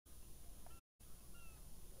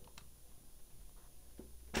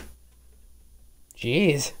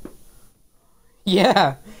Jeez.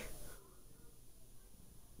 Yeah.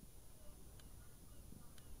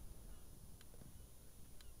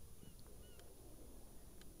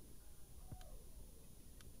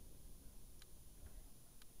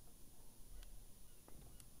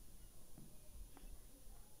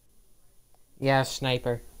 Yeah,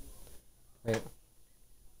 sniper. Wait.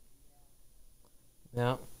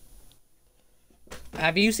 No.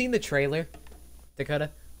 Have you seen the trailer,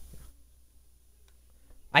 Dakota?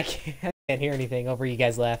 I can't hear anything over you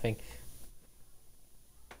guys laughing.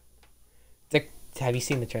 Have you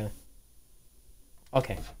seen the trailer?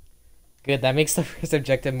 Okay. Good, that makes the first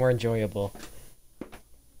objective more enjoyable.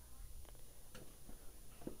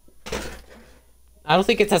 I don't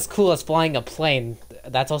think it's as cool as flying a plane.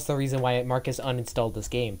 That's also the reason why Marcus uninstalled this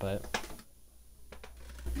game, but...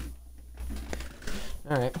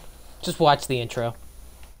 Alright. Just watch the intro.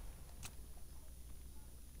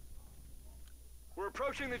 We're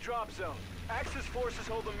approaching the drop zone. Axis forces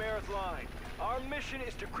hold the Marith line. Our mission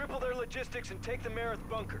is to cripple their logistics and take the Marith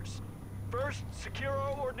bunkers. First, secure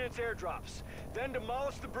our ordnance airdrops. Then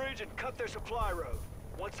demolish the bridge and cut their supply road.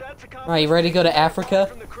 Once that's accomplished, alright, you ready to go to Africa?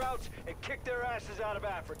 From the Krauts and kick their asses out of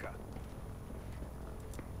Africa.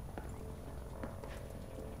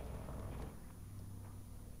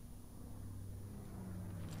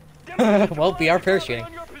 Well, we are parachuting.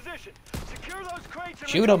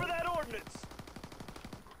 Shoot him.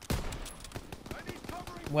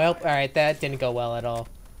 Well, alright, that didn't go well at all.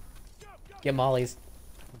 Get mollies.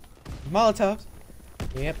 Molotovs.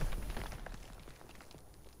 Yep.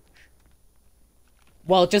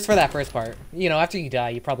 Well, just for that first part. You know, after you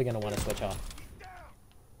die, you're probably going to want to switch off.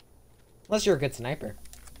 Unless you're a good sniper.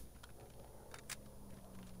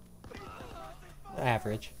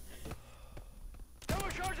 Average.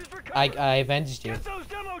 I avenged you. Get those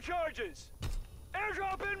demo charges!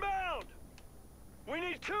 Airdrop inbound! We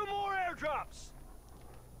need 2 more airdrops!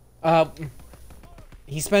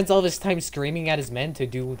 He spends all this time screaming at his men to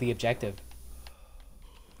do the objective.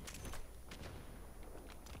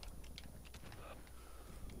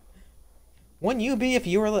 Wouldn't you be if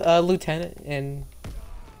you were a lieutenant and...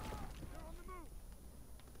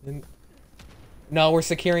 No, we're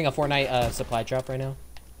securing a Fortnite supply drop right now.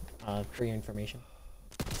 For your information.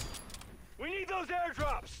 We need those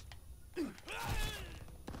airdrops!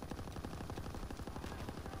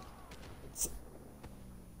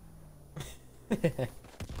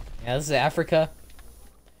 Yeah, this is Africa.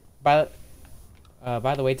 By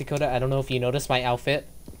the way, Dakota, I don't know if you noticed my outfit.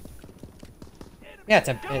 Yeah,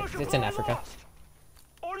 it's in Africa.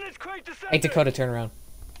 Hey, Dakota, turn around.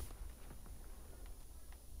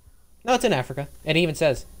 No, it's in Africa. It even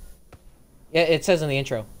says. Yeah, it says in the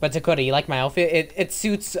intro. But Dakota, you like my outfit? It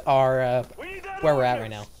suits our where we're at right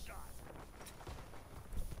now.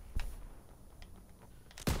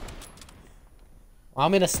 Well,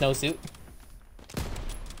 I'm in a snowsuit.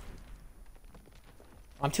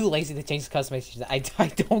 I'm too lazy to change the customization. I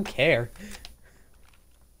don't care.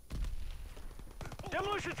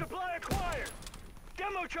 Demolition supply acquired.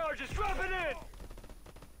 Demo charges, drop it in.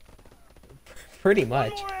 Pretty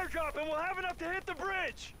much. One more airdrop and we'll have enough to hit the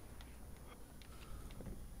bridge.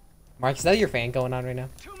 Mark, is that your fan going on right now?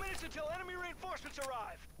 2 minutes until enemy reinforcements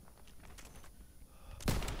arrive.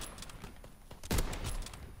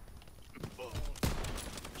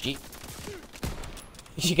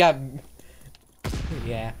 She got...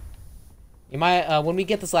 Yeah. You might, when we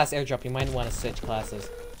get this last airdrop, you might want to switch classes.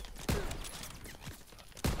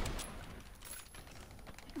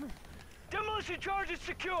 Demolition charge is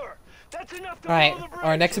secure. That's enough to Alright, blow the bridge.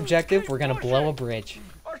 our next objective, we're gonna blow a bridge.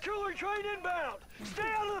 Artillery train inbound. Stay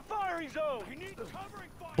out of the firing zone. We need covering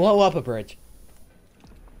fire. Blow up a bridge.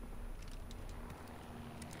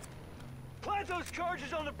 Plant those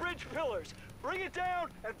charges on the bridge pillars. Bring it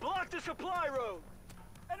down and block the supply road.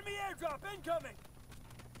 Enemy airdrop incoming.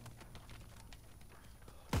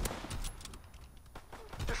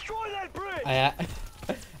 Destroy that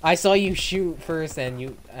bridge. I saw you shoot first,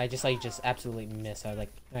 and I just saw you just absolutely miss. I was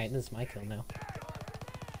like, all right, this is my kill now.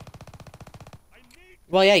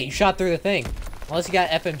 Well, yeah, you shot through the thing. Unless you got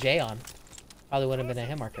FMJ on, probably would have been a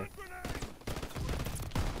hit marker.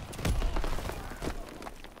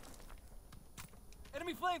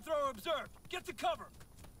 Enemy flamethrower observed. Get to cover.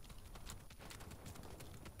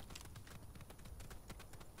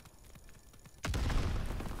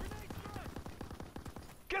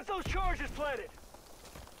 Get those charges planted.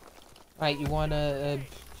 Alright, you wanna...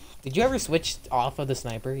 did you ever switch off of the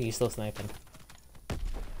sniper? Are you still sniping?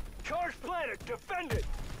 Charge planted. Defend it.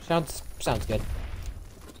 Sounds good.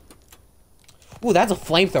 Ooh, that's a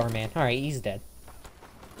flamethrower, man. Alright, he's dead.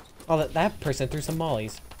 Oh, that person threw some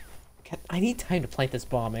mollies. I need time to plant this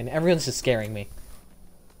bomb, and everyone's just scaring me.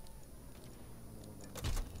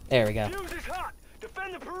 There we go. Fuse is hot.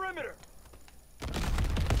 Defend the perimeter.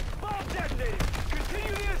 Bomb detonated.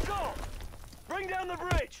 Continue the assault. Bring down the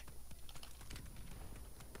bridge.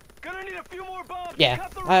 Gonna need a few more bombs. Yeah, To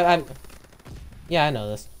cut the I'm. Yeah, I know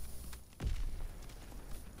this.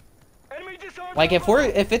 Enemy disarmed. Like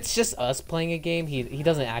if it's just us playing a game, he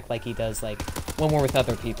doesn't act like he does like when we're with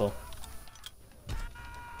other people.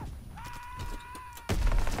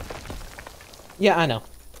 Yeah, I know.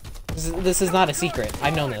 This is not a secret.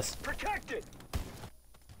 I've known this. Protected.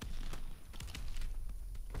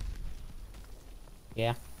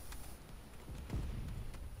 Yeah.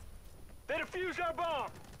 They defused our bomb.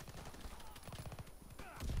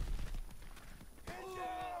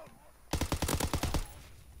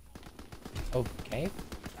 Okay.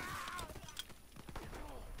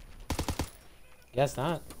 Guess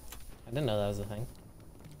not. I didn't know that was a thing.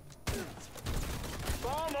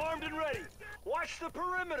 Bomb armed and ready. Watch the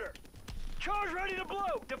perimeter. Charge ready to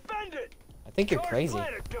blow. Defend it. I think you're Charge crazy.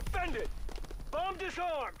 planted. Defend it. Bomb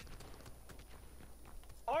disarmed.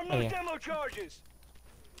 Arm Oh, those yeah. demo charges.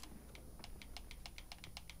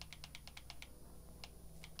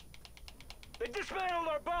 They dismantled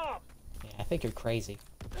our bomb. Yeah, I think you're crazy.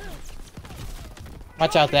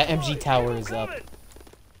 Watch out, that MG tower is up. I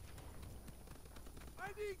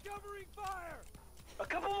need covering fire. A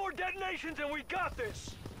couple more detonations and we got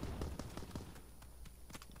this.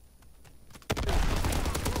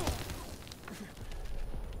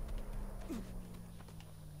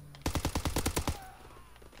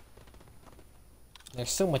 There's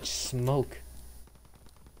so much smoke.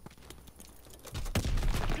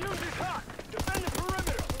 Fuse is hot. Defend the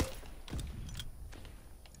perimeter.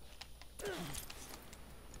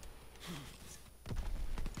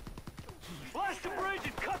 Blast the bridge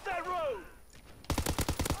and cut that road.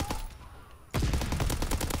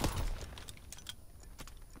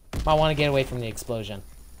 I want to get away from the explosion.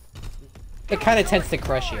 It kind of tends to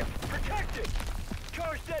crush you. Protect it.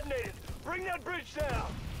 Charge detonated. Bring that bridge down.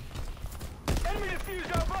 Enemy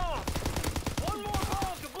defused our bomb. One more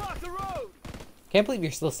bomb to block the road. Can't believe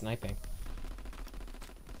you're still sniping.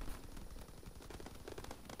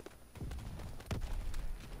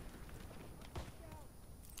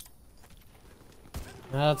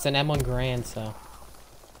 No, it's an M1 Grand, so.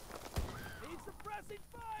 Need suppressing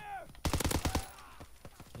fire.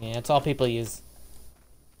 Yeah, it's all people use.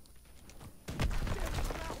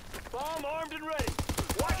 Bomb armed and ready.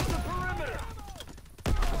 Watch the perimeter.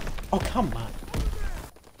 Oh, come on.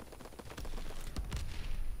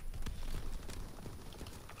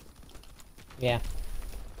 Yeah.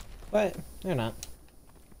 But, they're not.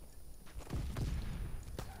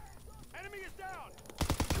 Enemy is down.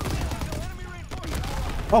 Enemy reinforcements.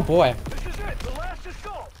 Oh boy. This is it. The last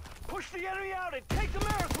assault. Push the enemy out and take the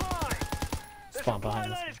marathon. The Spawn supply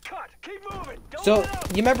behind us. line is cut. Keep moving. Don't So, let up.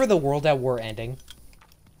 you remember the World at War ending?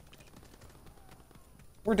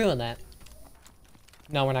 We're doing that.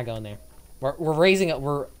 No, we're not going there. We're raising it.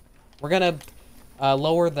 We're gonna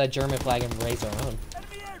lower the German flag and raise our own.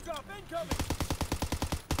 Enemy airdrop incoming.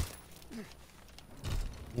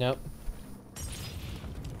 Nope.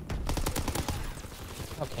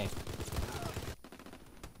 Okay.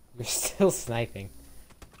 You're still sniping.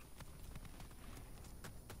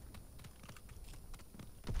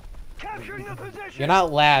 Capturing the position. You're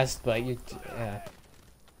not last, but you. Yeah.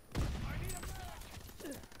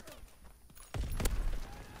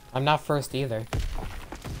 I'm not first either.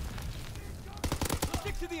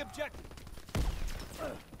 Stick to the objective.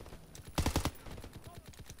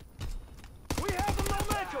 We have the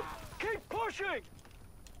momentum. Keep pushing.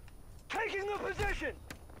 Taking the position.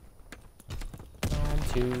 Time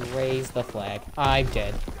to raise the flag. I'm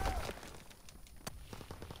dead.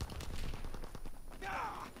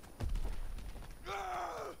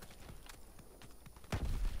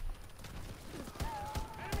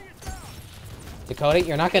 Dakota,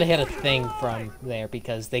 you're not gonna hit a thing from there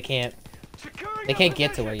because they can't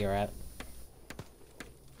get to where you're at.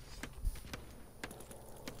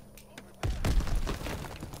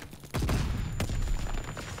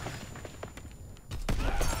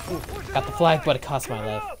 Ooh, got the flag, but it cost my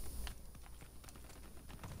life.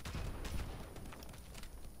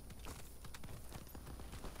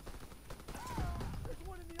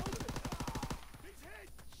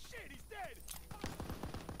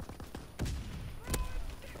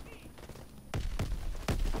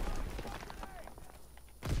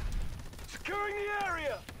 Securing the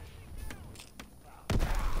area.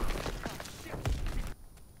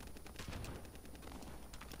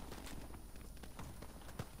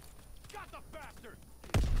 Got the bastard.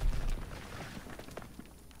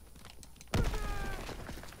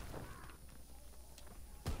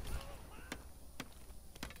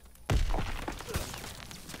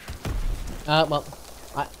 Well,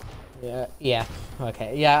 yeah,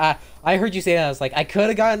 okay, yeah. I heard you say that. I was like, I could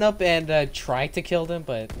have gotten up and tried to kill him,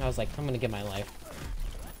 but I was like, I'm gonna get my life.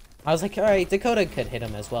 I was like, all right, Dakota could hit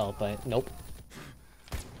him as well, but nope.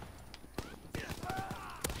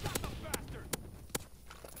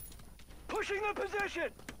 Pushing the position.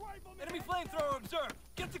 Enemy flamethrower observed.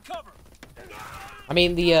 Get to cover. I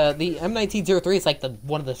mean, the M1903 is like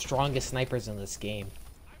one of the strongest snipers in this game.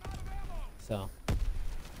 So.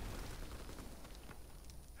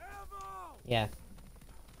 Yeah.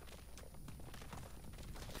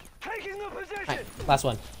 Taking the position. Right, last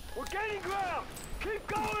one. We're gaining ground. Keep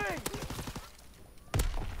going.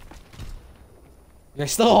 You're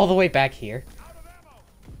still all the way back here.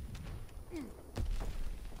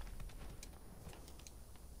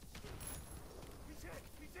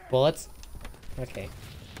 Bullets? Okay.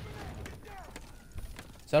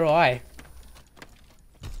 So do I.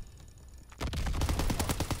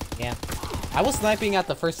 Yeah. I was sniping at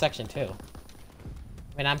the first section too.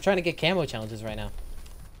 I mean, I'm trying to get camo challenges right now.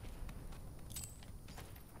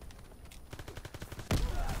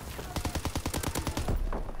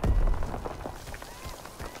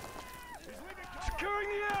 Securing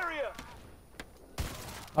the area.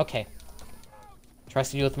 Okay.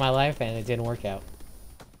 Trusted you with my life and it didn't work out.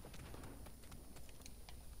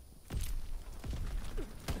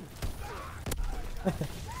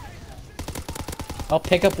 I'll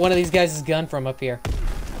pick up one of these guys' gun from up here.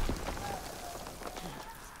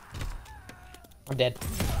 I'm dead.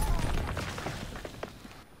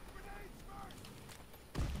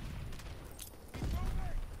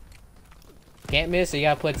 Can't miss, so you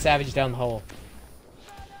gotta put Savage down the hole.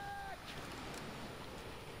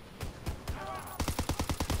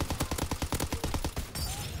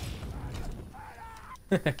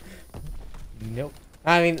 Nope.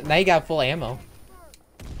 I mean, now you got full ammo.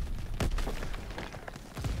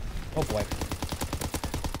 Oh boy.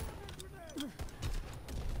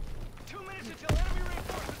 2 minutes until enemy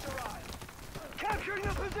reinforcements arrive. Capturing the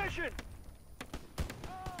position.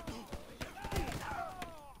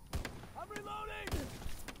 I'm reloading.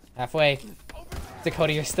 Halfway.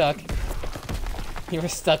 Dakota, you're stuck. You were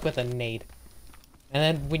stuck with a nade. And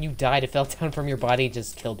then when you died, it fell down from your body and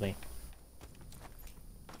just killed me.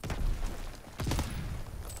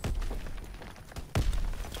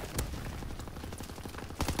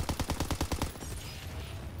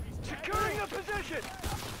 Securing the position.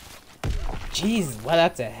 Jeez, wow,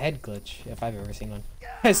 that's a head glitch, if I've ever seen one.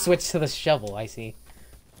 I switched to the shovel, I see.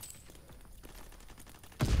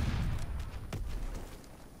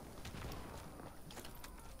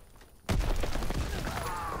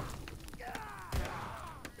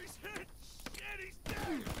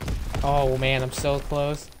 Oh man, I'm so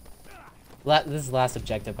close. This is the last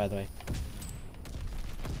objective, by the way.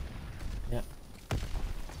 Yeah.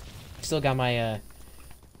 Still got my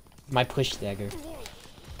my push dagger.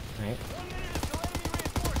 Alright.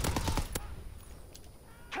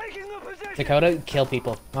 Taking the position. Dakota, kill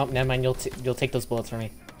people. Oh, never mind. You'll take those bullets from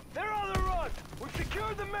me. They're on the run. We've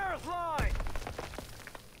secured the Marith line.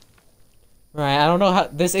 Alright, I don't know how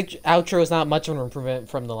this outro is not much of an improvement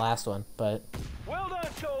from the last one, but Well done,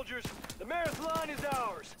 soldiers. The Marith line is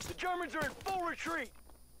ours. The Germans are in full retreat.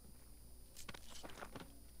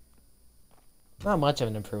 not much of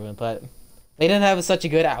an improvement. But they didn't have such a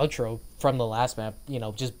good outro from the last map. You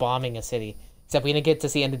know, just bombing a city. Except we didn't get to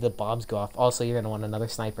see any of the bombs go off. Also, you're gonna want another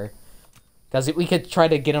sniper, because we could try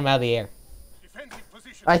to get them out of the air.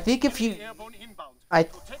 I think if you, I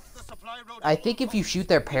think if you shoot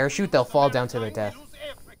their parachute, they'll fall down to their death.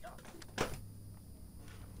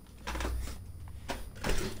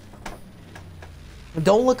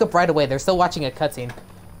 Don't look up right away. They're still watching a cutscene.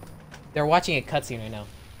 They're watching a cutscene right now.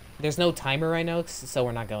 There's no timer right now, so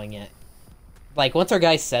we're not going yet. Like, once our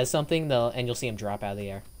guy says something, and you'll see him drop out of the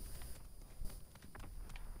air.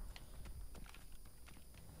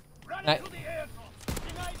 Right.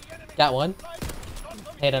 Got one.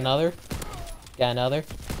 Hit another. Got another.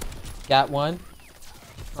 Got one.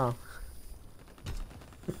 Oh.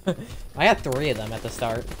 I got 3 of them at the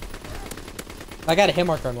start. I got a hit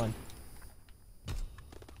marker on one.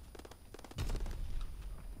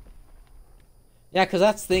 Yeah, because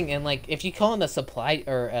that's the thing, and like, if you call in the supply,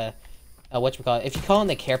 or, whatchamacallit, if you call in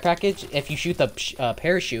the care package, if you shoot the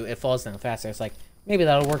parachute, it falls down faster. It's like, maybe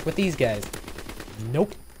that'll work with these guys.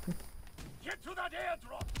 Nope. Get to that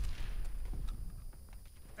airdrop.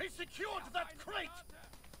 They secured that crate.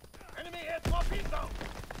 Enemy airdrop inbound.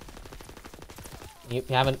 You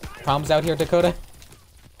having problems out here, Dakota?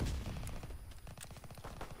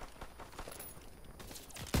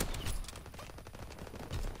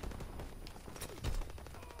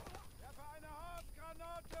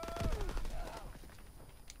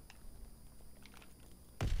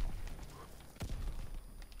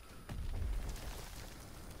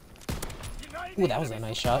 Ooh, that was a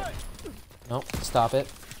nice shot. Nope, stop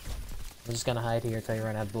it. I'm just gonna hide here until you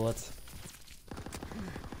run out of bullets.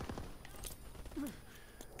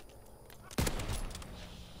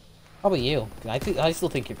 Probably you. I still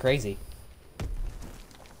think you're crazy.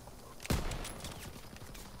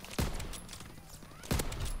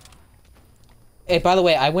 Hey, by the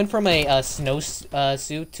way, I went from a snow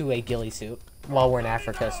suit to a ghillie suit while we're in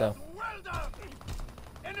Africa, so. Well done.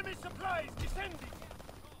 Enemy supplies descending.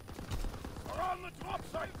 We're on the drop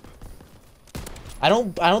site. I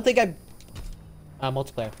don't think I.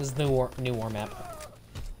 Multiplayer. This is the new war map.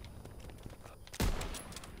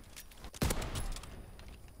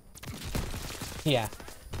 Yeah.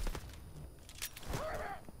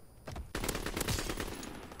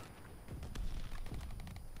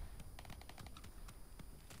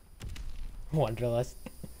 Wonderlust.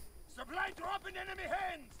 Supply drop in enemy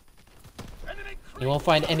hands. Enemy You won't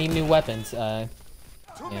find any new weapons. Yeah,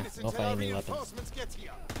 you won't find any new weapons.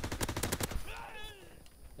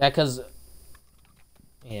 Yeah, cause.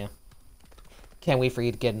 Yeah. Can't wait for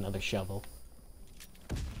you to get another shovel.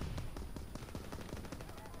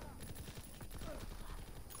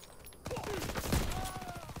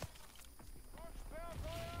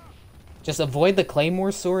 Just avoid the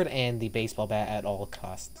claymore sword and the baseball bat at all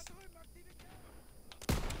costs.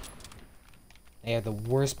 They are the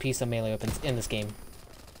worst piece of melee weapons in this game.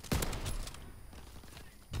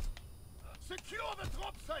 Secure the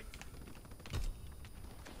drop site.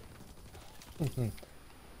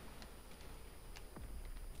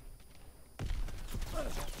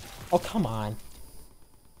 Oh, come on.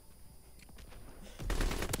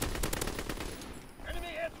 Enemy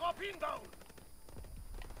airdrop inbound.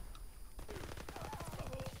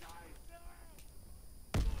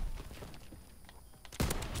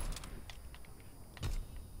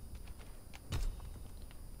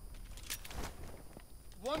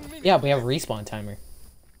 Yeah, we have a respawn timer.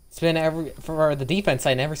 It's been for the defense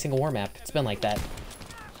side in every single war map. It's been like that.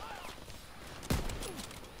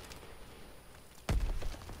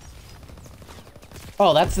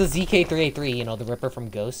 Oh, that's the ZK3A3, you know, the Ripper from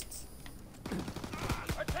Ghosts.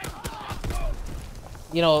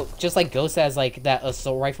 You know, just like Ghost has like that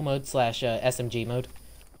assault rifle mode slash SMG mode.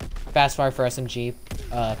 Fast fire for SMG,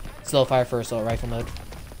 slow fire for assault rifle mode.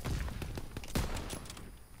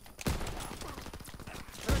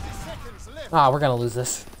 Ah, we're gonna lose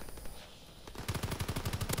this.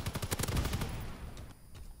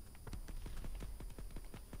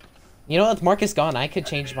 You know, with Marcus gone, I could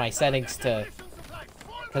change my settings to,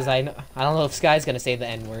 because I don't know if Sky's gonna say the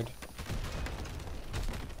N word.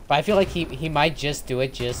 But I feel like he might just do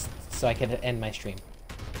it just so I can end my stream.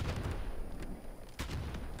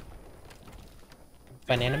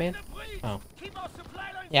 Banana Man? Oh.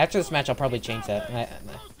 Yeah, after this match, I'll probably change that.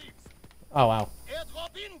 Oh wow.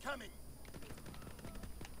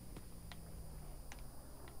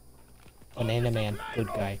 Banana Man, good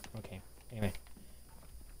guy. Okay. Anyway.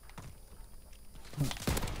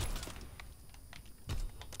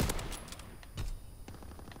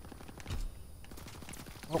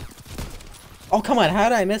 Oh. Oh, come on. How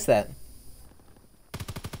did I miss that?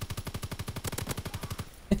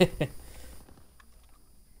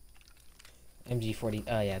 MG40.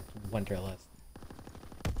 Oh, yeah. Wonderlust.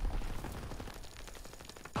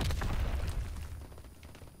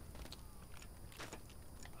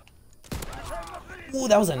 Ooh,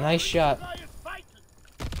 that was a nice shot.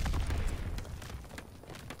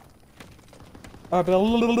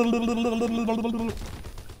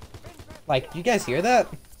 Like, you guys hear that?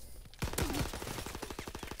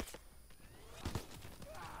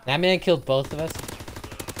 That man killed both of us.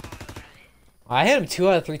 I hit him 2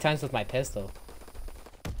 out of 3 times with my pistol.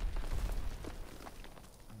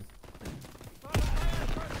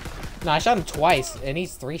 No, I shot him twice. It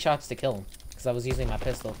needs 3 shots to kill him. Because I was using my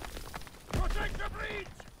pistol.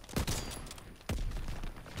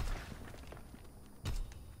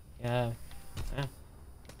 Yeah.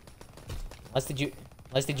 Unless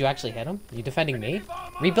did you actually hit him? You defending me?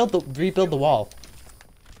 Rebuild the wall.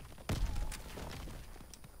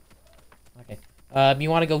 Okay. You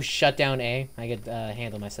want to go shut down A? I could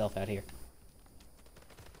handle myself out here.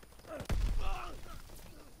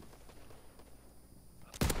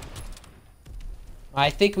 I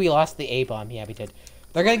think we lost the A bomb. Yeah, we did.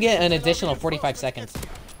 They're gonna get an additional 45 seconds.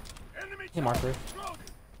 Hey, Marker.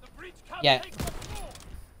 Yeah.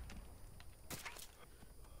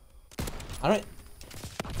 I don't.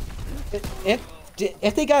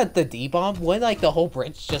 If they got the D bomb, wouldn't like the whole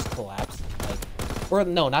bridge just collapse? Like, or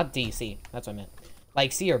no, not D, C. That's what I meant.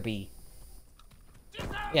 Like C or B.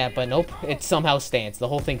 Yeah, but nope. It somehow stands. The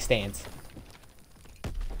whole thing stands.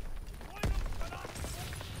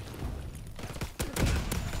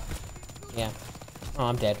 Yeah. Oh,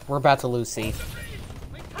 I'm dead. We're about to lose C.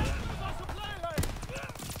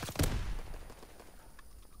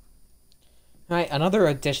 Alright, another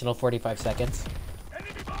additional 45 seconds.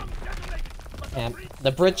 And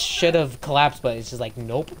the bridge should have collapsed, but it's just like,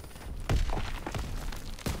 nope.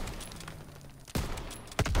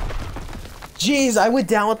 Jeez, I went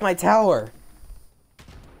down with my tower.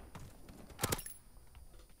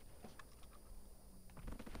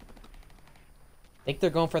 I think they're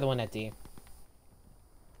going for the one at D.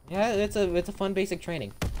 Yeah, it's a fun basic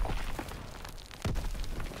training.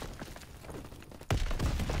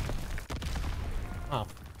 Oh,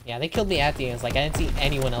 yeah, they killed me at D. And it's like I didn't see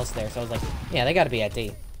anyone else there, so I was like, yeah, they gotta be at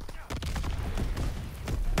D.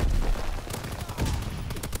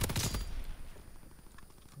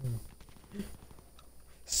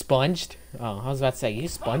 Sponged? Oh, I was about to say, you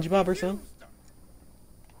SpongeBob or something?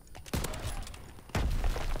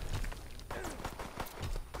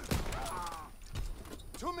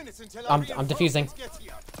 I'm defusing.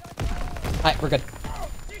 Alright, we're good.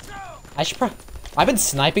 I should I've been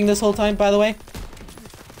sniping this whole time, by the way.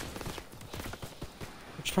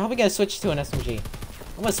 I should probably gotta switch to an SMG.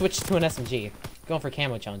 I'm gonna switch to an SMG. Going for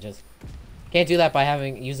camo challenges. Can't do that by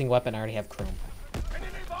using weapon. I already have chrome.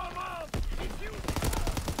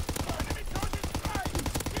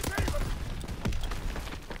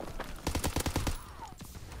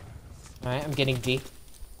 Alright, I'm getting D.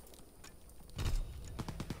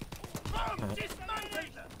 Right.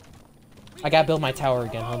 I gotta build my tower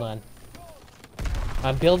again, hold on.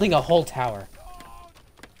 I'm building a whole tower.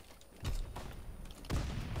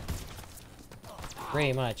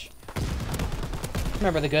 Pretty much.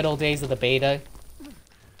 Remember the good old days of the beta?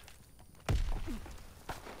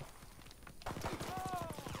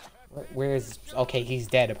 Where is... Okay, he's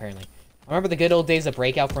dead, apparently. I remember the good old days of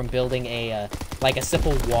Breakout from building a, like a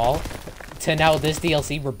simple wall, to now this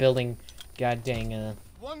DLC we're building, god dang,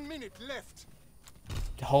 1 minute left.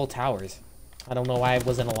 Whole towers. I don't know why I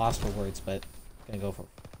wasn't a loss for words, but I'm gonna go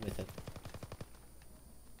with it.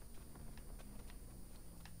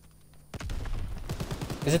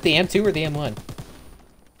 Is it the M2 or the M1?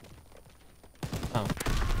 Oh.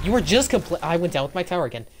 You were just I went down with my tower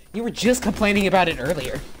again. You were just complaining about it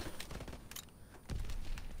earlier.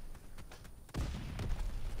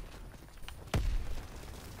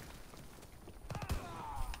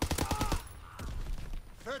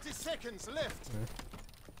 Seconds left.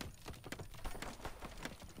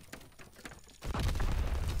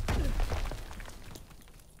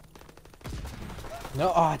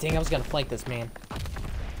 No, oh dang, I was gonna flank this man.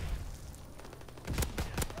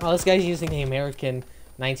 Oh, this guy's using the American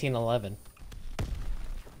 1911.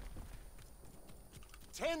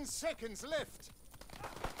 10 seconds left.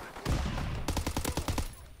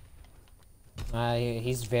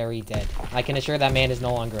 He's very dead. I can assure that man is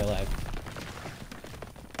no longer alive.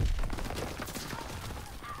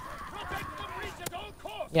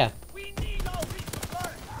 Yeah.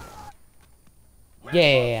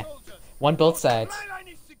 Yeah. One both sides.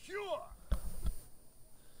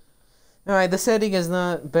 Alright, the setting is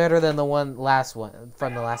not better than the last one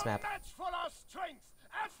from the last map.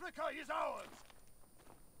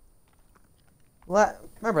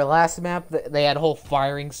 Remember last map they had a whole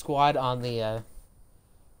firing squad on the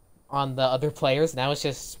other players. Now it's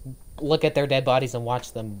just look at their dead bodies and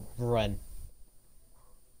watch them run.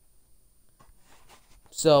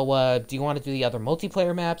 So, do you want to do the other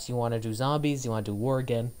multiplayer maps? You want to do zombies? You want to do war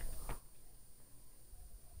again?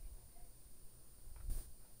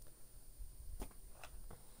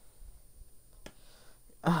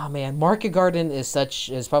 Oh man, Market Garden is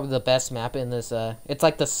probably the best map in this. It's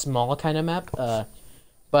like the small kind of map. But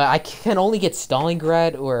I can only get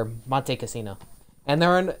Stalingrad or Monte Cassino,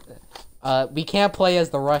 and we can't play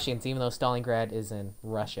as the Russians, even though Stalingrad is in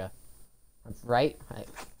Russia, right?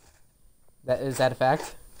 Is that a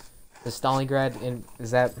fact? Is Stalingrad is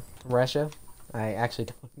that Russia? I actually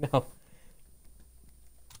don't know.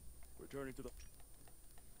 Returning to the...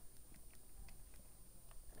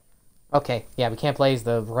 Okay, yeah, we can't play as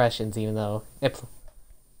the Russians, even though it...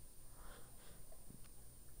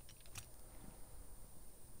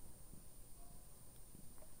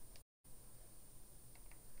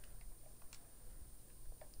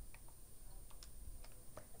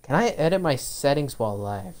 Can I edit my settings while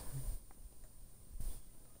live?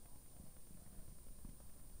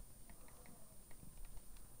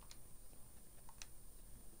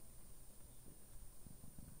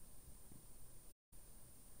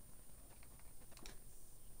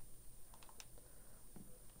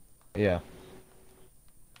 Yeah.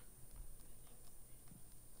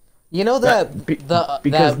 You know that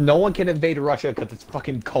because no one can invade Russia because it's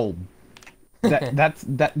fucking cold.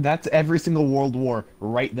 That's every single world war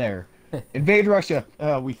right there. Invade Russia.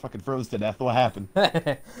 We fucking froze to death. What happened?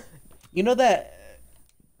 You know that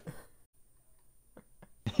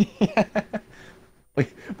we,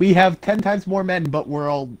 we have 10 times more men, but we're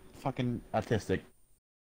all fucking autistic.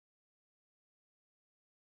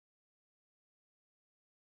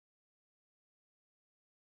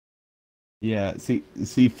 Yeah, see,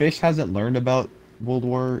 Fish hasn't learned about World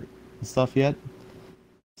War stuff yet,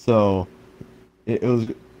 so it was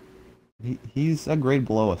he's a grade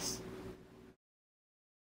below us.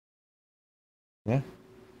 Yeah,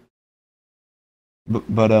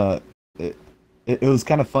 but it, it was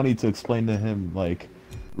kind of funny to explain to him like,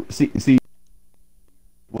 see,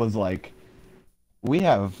 was like we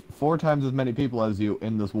have 4 times as many people as you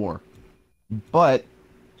in this war, but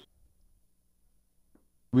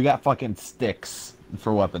we got fucking sticks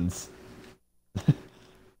for weapons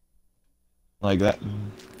like that.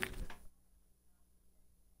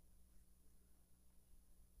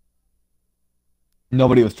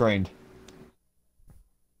 Nobody was trained.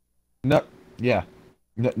 No, yeah,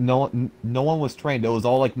 no one was trained. It was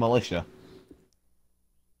all like militia.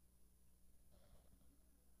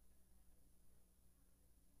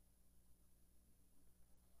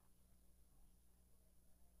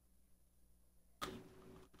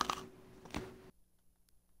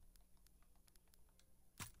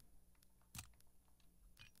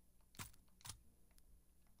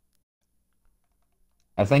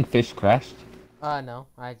 I think Fish crashed. no.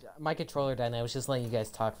 My controller died and I was just letting you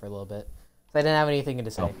guys talk for a little bit. So I didn't have anything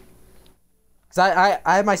to say. Oh. Because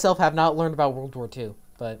I myself have not learned about World War II,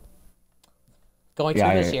 but going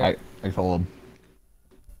Yeah, through this year. I told him.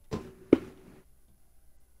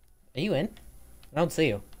 Are you in? I don't see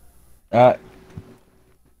you. Uh,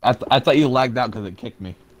 I thought you lagged out because it kicked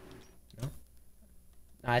me. No?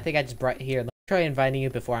 I think I just brought here. Let me try inviting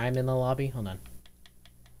you before I'm in the lobby. Hold on.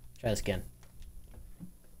 Try this again.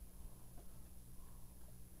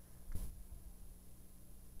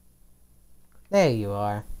 There you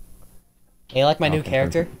are. Hey, you like my new Okay,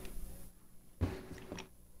 character?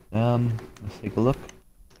 Let's take a look.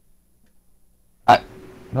 That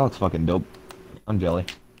looks fucking dope. I'm jelly.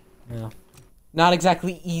 Yeah. Not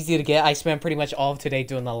exactly easy to get. I spent pretty much all of today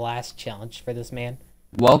doing the last challenge for this man.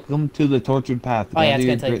 Welcome to the tortured path. Oh yeah, it's Gather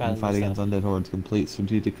gonna tell you your grit about and fight this against stuff. undead hordes. Complete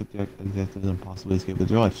strategic objectives and possibly escape with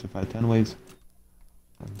your life. Survive 10 ways.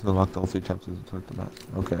 To unlock all 3 chapters of tortured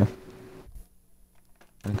path. Okay.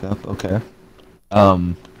 Link up. Okay.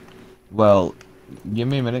 Well, give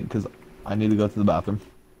me a minute because I need to go to the bathroom.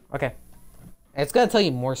 Okay. It's gonna tell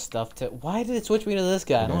you more stuff to. Why did it switch me to this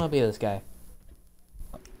guy? I don't Okay. want to be this guy.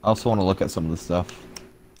 I also want to look at some of the stuff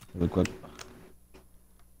really quick.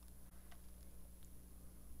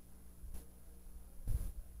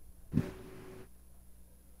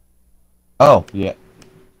 Oh, yeah.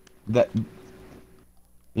 That.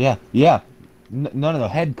 Yeah, yeah. No.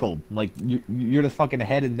 Head cold. Like you're just fucking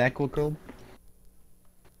head and neck cold.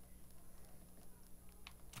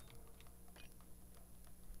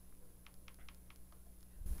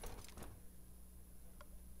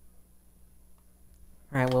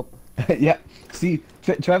 All right. Well. Yeah. See,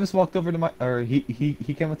 Travis walked over to my, or he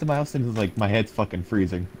came up to my house and was like, my head's fucking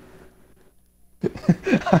freezing.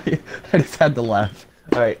 I just had to laugh.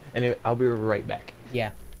 All right. Anyway, I'll be right back.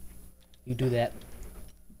 Yeah. You do that.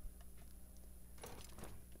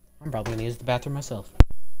 I'm probably gonna use the bathroom myself.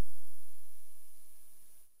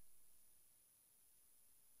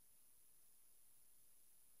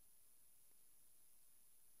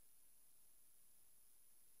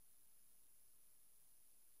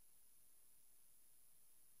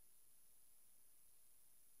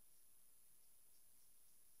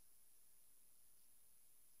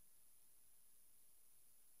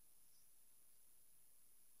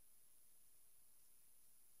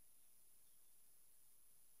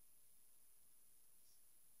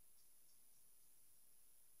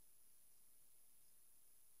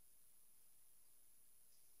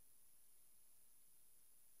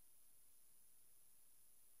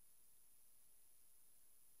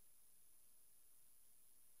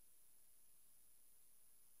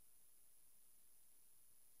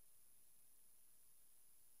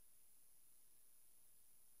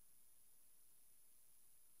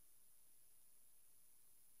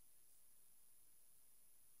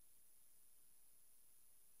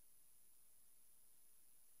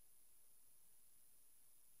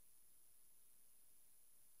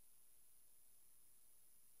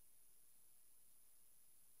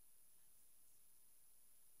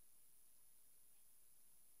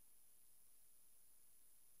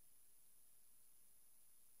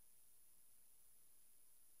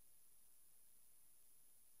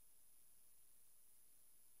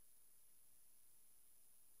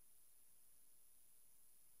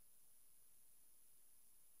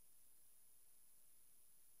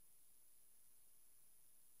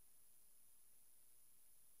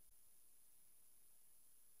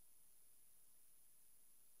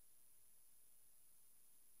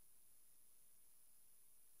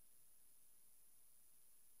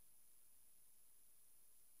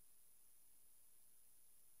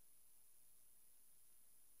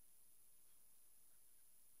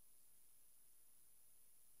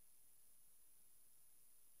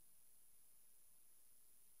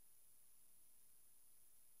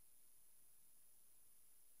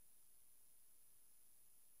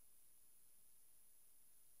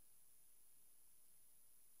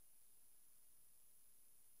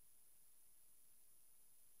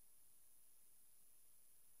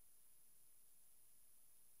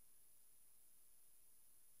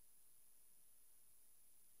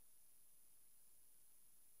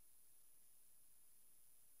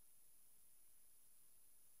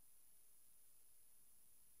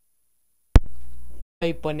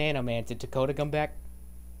 Hey, Banana Man, did Dakota come back?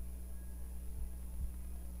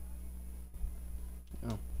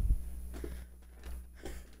 Oh.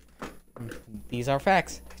 These are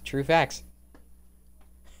facts. True facts.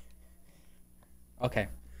 Okay.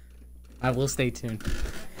 I will stay tuned.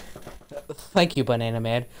 Thank you, Banana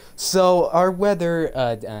Man. So, our weather,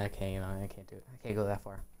 okay, you know, I can't do it. I can't go that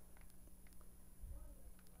far.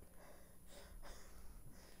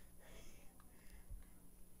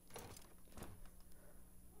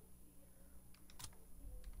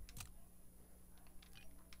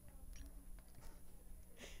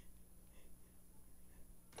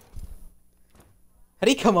 How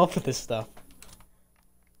do you come up with this stuff?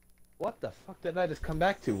 What the fuck did I just come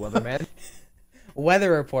back to, Weatherman?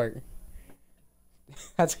 Weather report.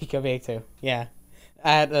 That's what you come back to. Yeah.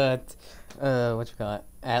 At, what you call it?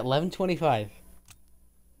 At 11:25.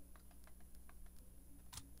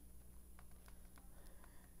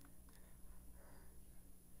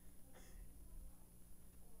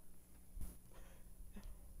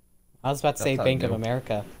 I was about to say That's Bank not of new.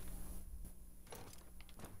 America.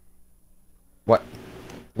 What?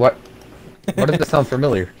 What? What does that sound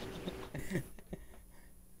familiar?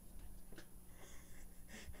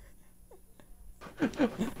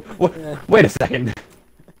 Wait a second.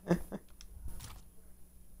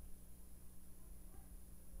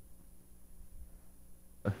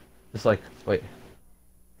 Just like, wait.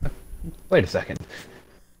 Wait a second.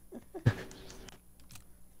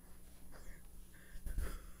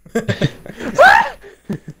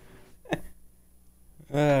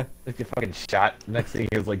 Like a fucking shot. Next thing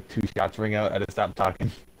is like 2 shots ring out. I just stopped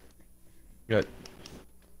talking. Good.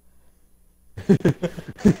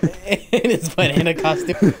 In his banana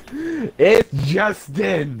costume. It's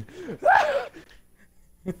Justin.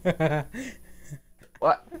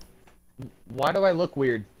 What? Why do I look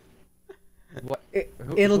weird? What?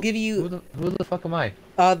 It'll give you. Who the fuck am I?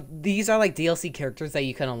 These are like DLC characters that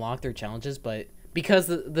you can unlock through challenges, but because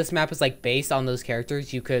this map is like based on those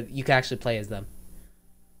characters, you could actually play as them.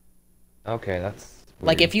 Okay, that's weird.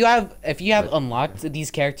 Like if you have unlocked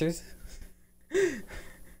these characters,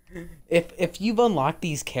 if you've unlocked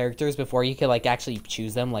these characters before you could like actually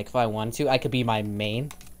choose them, like if I wanted to, I could be my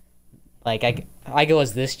main. Like I go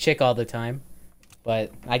as this chick all the time,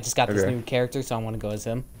 but I just got this new character, so I want to go as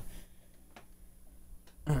him.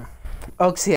 Okay.